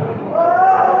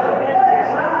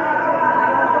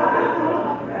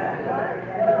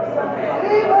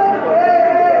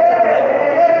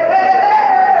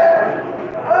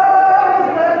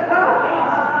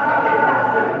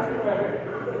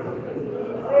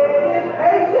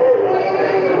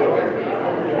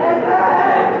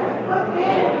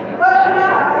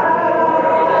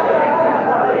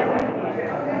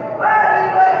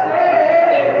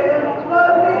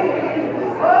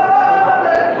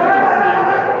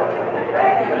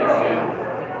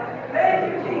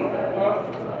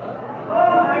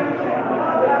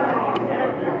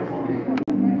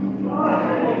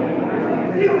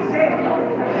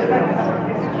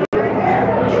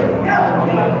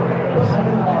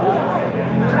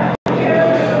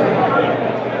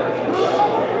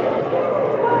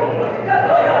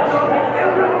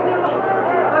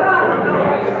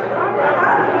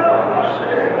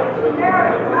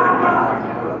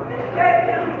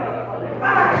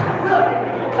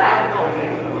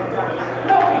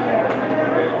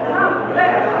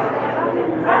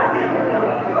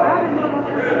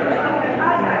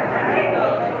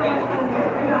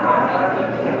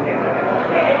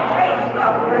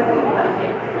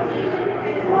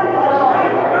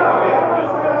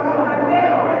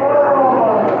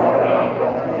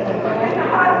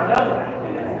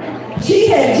 She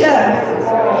had just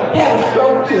had a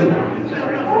stroke too.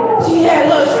 She had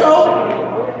her stroke,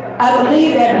 I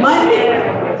believe, that Monday,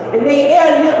 and they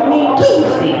airlifted me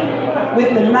Tuesday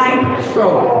with the 9th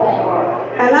stroke.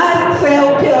 And I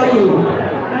shall tell you,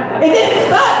 it didn't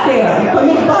stop there for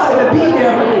Miss Bobbie to be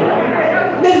there for me.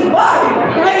 Miss Bobbie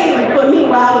prayed for me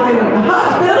while I was in the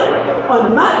hospital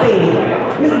on my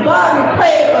bed. Miss Bobbie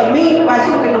prayed for me while she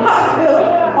was in the hospital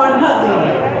on her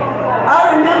bed.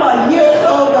 I remember a year or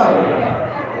so ago,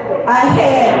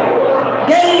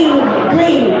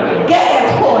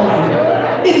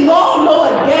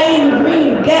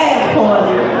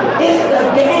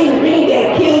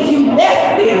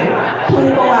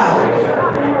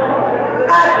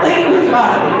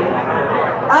 Bobbie.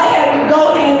 I had to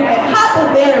go in at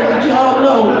Huckleberry, which you all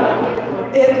know.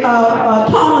 It's a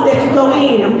tunnel that you go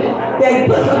in that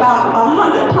puts about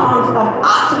 100 tons of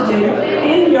oxygen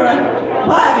in your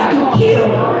body to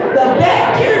kill the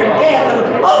bacteria gas that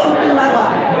was flowing through my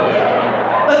body.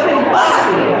 But Miss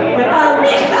Bobbie, when I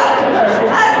reached out to her,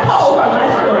 I told her my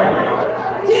story.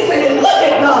 She said, look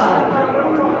at God.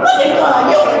 Look at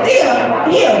God. You're still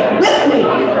here with me.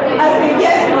 I said,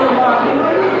 yes, Mama Bobbie.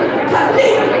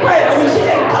 Continue to pray for me. She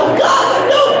said, because God will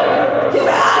do it. She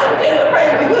said, I continue to pray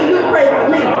for you. You pray for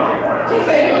me. She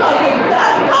said, because if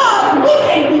God, we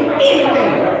can't do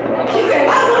anything. She said,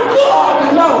 I want you all to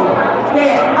know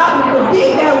that I will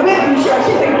be there with you, sure.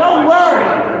 She said, don't worry.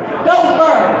 Don't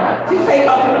worry. She said,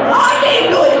 because God can't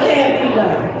do it, it can't be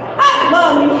done. I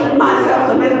love myself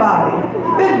to Miss Bobbie.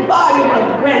 Miss Bobbie was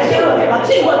grand.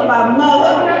 She was my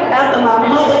mother after my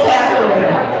mother passed away.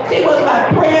 She was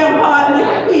my prayer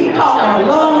partner. We talked a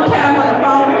long time on the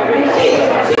phone. And she was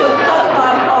such a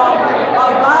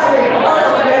vibrant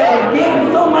person that gave me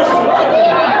so much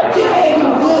love. She gave me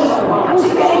wisdom. She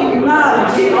gave me knowledge.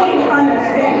 She gave me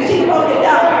understanding. She broke it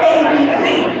down A, B, C,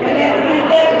 and that means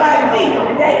X, Y, Z.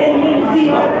 And that didn't mean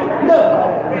zero. No,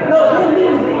 it didn't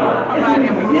mean zero. It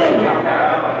means zillion.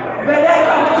 But that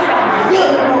comes to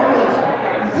zillion more wisdom,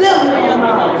 zillion more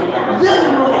knowledge,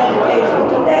 zillion more education.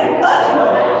 To let us know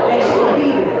that she will be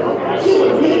there. She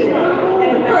will be there.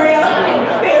 And the prayer and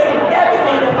the spirit and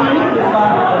everything that we need this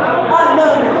Father. I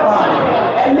love this Father.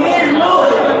 And man,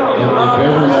 Lord.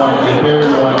 If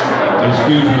everyone,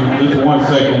 excuse me, just 1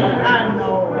 second.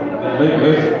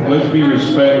 Let's be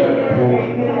respectful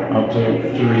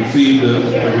to receive the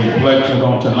reflections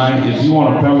on tonight. If you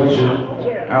want to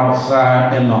fellowship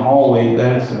outside in the hallway,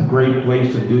 that's a great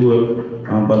place to do it.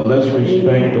 But let's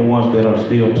respect the ones that are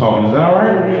still talking. Is that all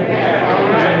right?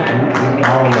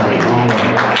 All right.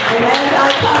 And as I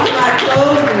come to my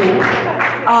closing,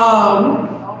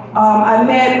 I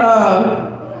met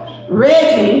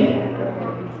Reggie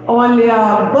on the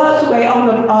busway, on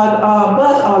the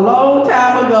bus a long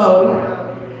time ago.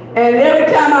 And every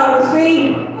time I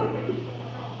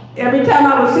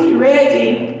would see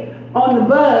Reggie on the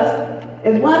bus,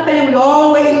 it's one thing we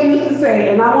always used to say,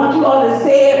 and I want you all to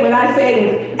say it when I say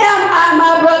this. Am I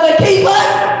my brother keeper?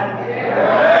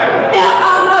 Am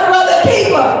I my brother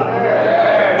keeper?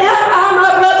 Am I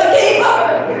my brother keeper?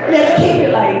 Let's keep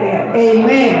it like that.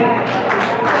 Amen.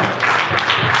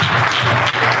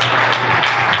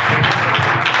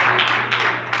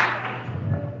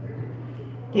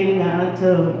 Giving honor to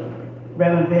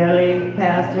Reverend Bailey,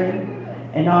 pastor,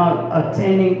 and all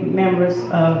attending members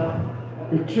of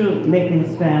the true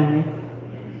Mickens family.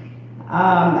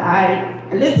 I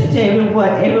listened to what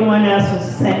everyone else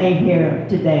was saying here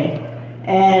today,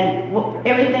 and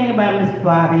everything about Miss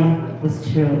Bobbie was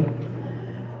true.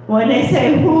 When they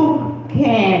say who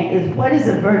can what is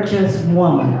a virtuous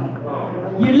woman?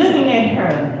 You're looking at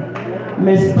her.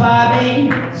 Miss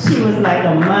Bobbie, she was like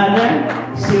a mother,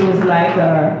 she was like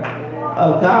a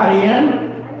guardian,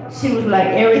 she was like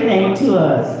everything to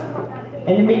us.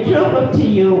 And to be truthful to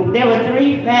you, there were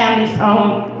 3 families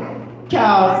on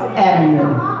Charles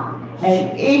Avenue.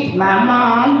 And my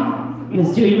mom,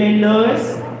 Miss Julie Mae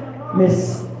Lewis,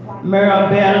 Miss Merle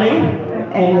Bailey,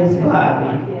 and Miss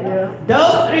Bobbie.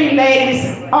 Those 3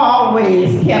 ladies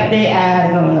always kept their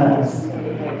eyes on us.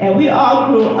 And we all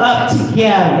grew up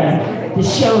together to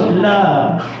show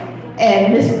love.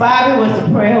 And Miss Bobbie was a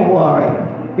prayer warrior.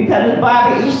 Because Miss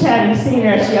Bobbie, each time you seen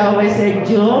her, she always said,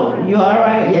 Jewel, you all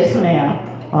right? Yes, ma'am.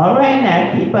 All right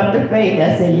now, keep up the faith.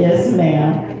 I said, yes,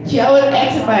 ma'am. She always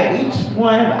asked about each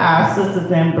one of our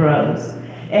sisters and brothers.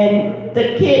 And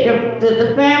the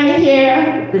family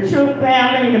here, the True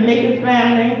family, the Mickens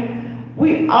family,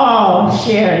 we all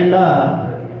shared love.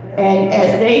 And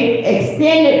as they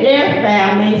extended their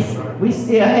families, we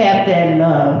still have that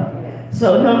love.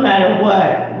 So no matter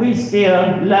what, we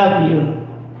still love you.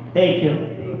 Thank you.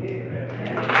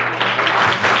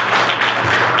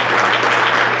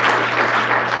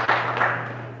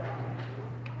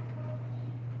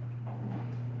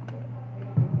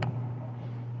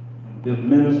 If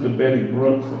Minister Betty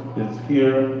Brooks is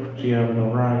here, she hasn't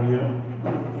arrived yet.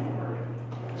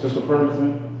 Sister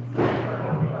Ferguson?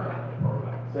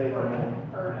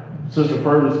 Sister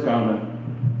Ferguson's coming.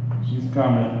 She's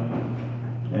coming.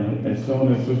 And as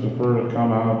soon as Sister Ferguson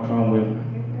comes, I'll come with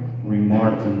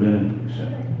remarks and benediction.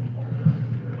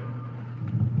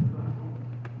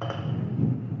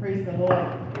 Praise the Lord.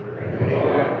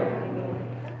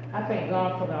 I thank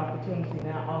God for the opportunity,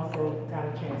 and I also got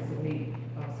a chance to meet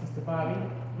Sister Bobbie.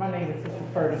 My name is Sister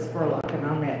Fergus Spurlock, and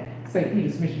I'm at St.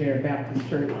 Peter's Missionary Baptist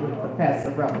Church with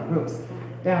Pastor Robert Brooks.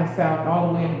 down south, all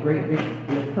the way in the Great Big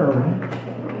Prairie.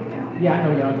 Yeah, I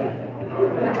know y'all got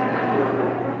that.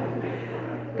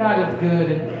 God is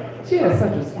good, and she has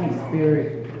such a sweet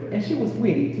spirit, and she was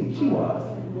witty too, she was.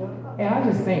 And I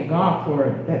just thank God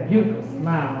for that beautiful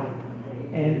smile,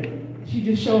 and she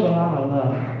just showed a lot of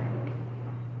love,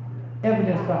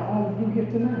 evidenced by all of you here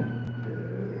tonight.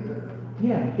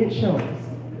 Yeah, it shows.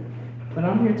 But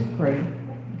I'm here to pray,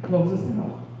 close us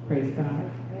out. Praise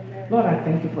God. Lord, I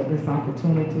thank you for this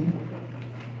opportunity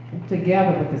to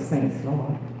gather with the saints,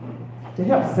 Lord, to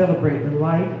help celebrate the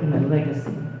life and the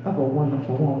legacy of a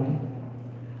wonderful woman.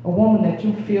 A woman that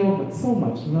you filled with so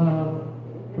much love,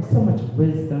 with so much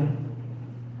wisdom.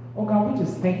 Oh God, we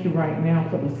just thank you right now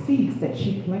for the seeds that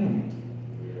she planted.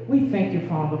 We thank you,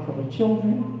 Father, for the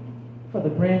children, for the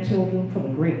grandchildren, for the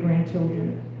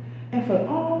great-grandchildren, and for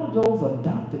all of those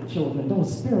adopted children,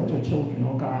 those spiritual children,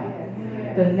 oh God,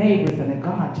 the neighbors and the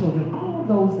godchildren, all of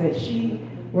those that she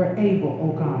were able,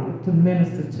 oh God, to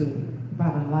minister to by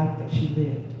the life that she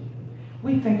lived.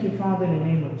 We thank you, Father, in the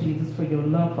name of Jesus, for your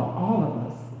love for all of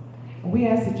us. And we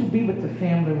ask that you be with the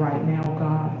family right now,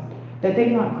 God, that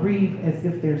they not grieve as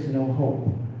if there's no hope.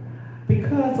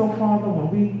 Because, oh Father, when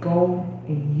we go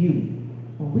in you,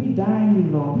 when we die in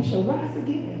you, Lord, we shall rise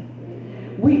again.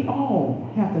 We all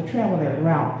have to travel that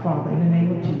route, Father, in the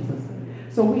name of Jesus.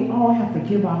 So we all have to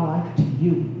give our life to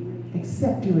you,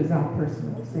 accept you as our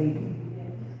personal Savior,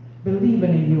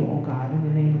 believing in you, oh God, in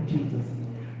the name of Jesus.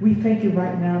 We thank you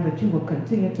right now that you will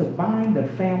continue to bind the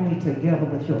family together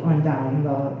with your undying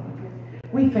love.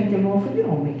 We thank you, Lord, for you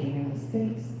don't make any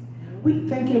mistakes. We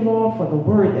thank you, Lord, for the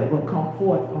word that will come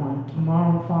forth on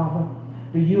tomorrow, Father,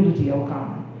 the eulogy, oh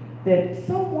God, that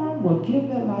someone will give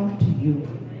their life to you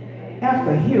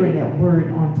after hearing that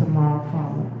word on tomorrow,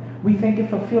 Father. We thank you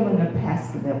for filling the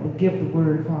pastor that will give the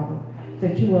word, Father,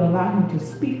 that you will allow him to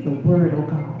speak the word, oh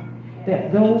God,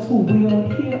 that those who will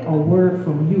hear a word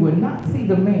from you and not see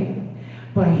the man,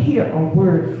 but hear a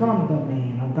word from the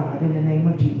man, oh God, in the name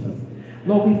of Jesus.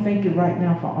 Lord, we thank you right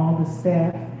now for all the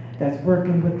staff that's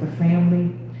working with the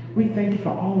family. We thank you for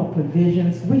all the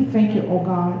provisions. We thank you, oh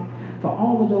God, for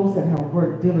all of those that have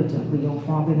worked diligently, oh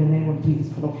Father, in the name of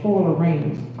Jesus, for the floral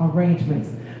arrangements,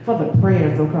 for the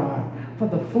prayers, oh God, for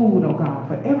the food, oh God,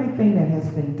 for everything that has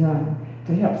been done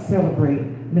to help celebrate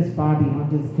Miss Bobbie on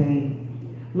this day.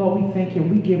 Lord, we thank you,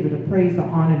 and we give you the praise, the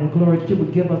honor, and the glory that you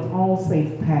would give us all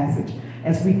safe passage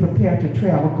as we prepare to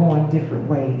travel, going different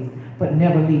ways, but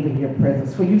never leaving your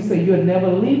presence. For you say you'll never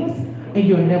leave us and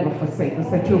you'll never forsake us,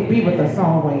 that you'll be with us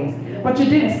always. But you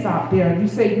didn't stop there. You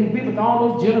said you'll be with all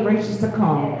those generations to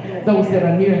come, those that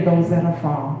are near and those that are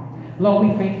far. Lord,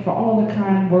 we thank you for all the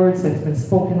kind words that's been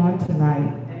spoken on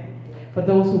tonight, for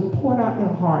those who poured out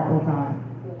their heart, oh God,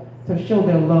 to show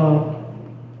their love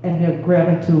and their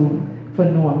gratitude for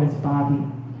knowing Miss Bobbie.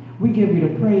 We give you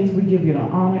the praise, we give you the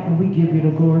honor, and we give you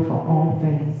the glory for all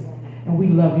things. And we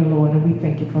love you, Lord, and we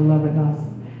thank you for loving us.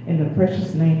 In the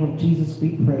precious name of Jesus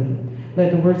we pray.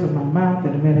 Let the words of my mouth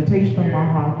and the meditation of my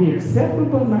heart be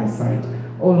acceptable in thy sight.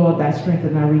 O Lord, thy strength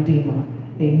and thy redeemer.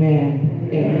 Amen.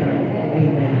 Amen.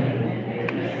 Amen.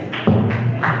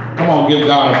 Come on, give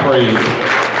God a praise.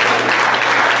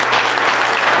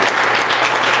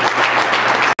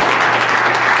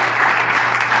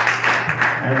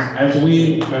 As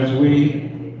we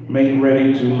make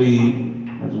ready to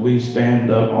leave, as we stand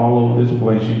up all over this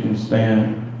place, you can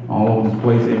stand all over this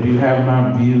place. If you have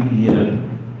not viewed yet,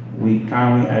 we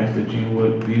kindly ask that you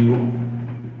would view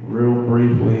real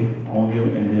briefly on you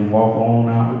and then walk on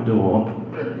out the door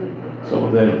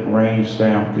so that range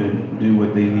staff could do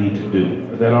what they need to do.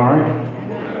 Is that all right?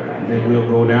 And then we'll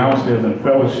go downstairs and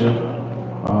fellowship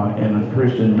in a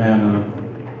Christian manner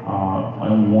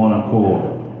on one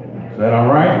accord. Is that all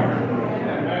right?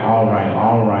 All right,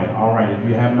 all right, all right. If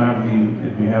you have not viewed,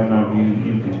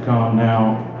 you can come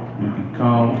now. You can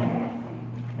come,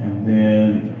 and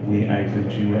then we ask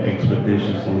that you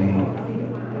expeditiously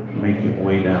make your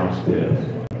way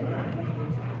downstairs.